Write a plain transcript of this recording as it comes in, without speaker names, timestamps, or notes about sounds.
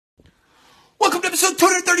episode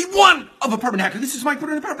 231 of Apartment Hacker. This is Mike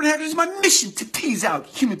Porter, Apartment Hacker. This is my mission to tease out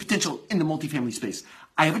human potential in the multifamily space.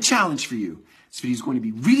 I have a challenge for you. This video is going to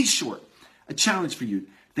be really short. A challenge for you.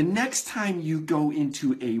 The next time you go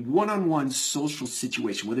into a one-on-one social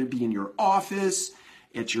situation, whether it be in your office,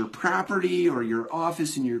 at your property, or your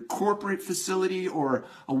office in your corporate facility, or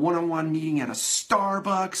a one-on-one meeting at a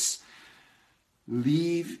Starbucks,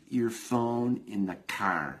 leave your phone in the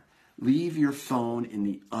car. Leave your phone in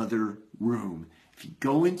the other room. If you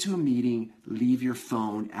go into a meeting, leave your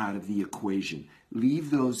phone out of the equation.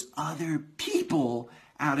 Leave those other people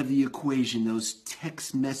out of the equation, those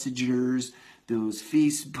text messengers, those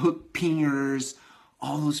Facebook pingers,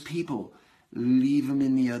 all those people. Leave them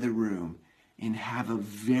in the other room and have a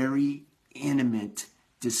very intimate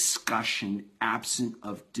discussion absent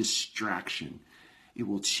of distraction. It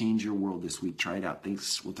will change your world this week. Try it out.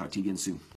 Thanks. We'll talk to you again soon.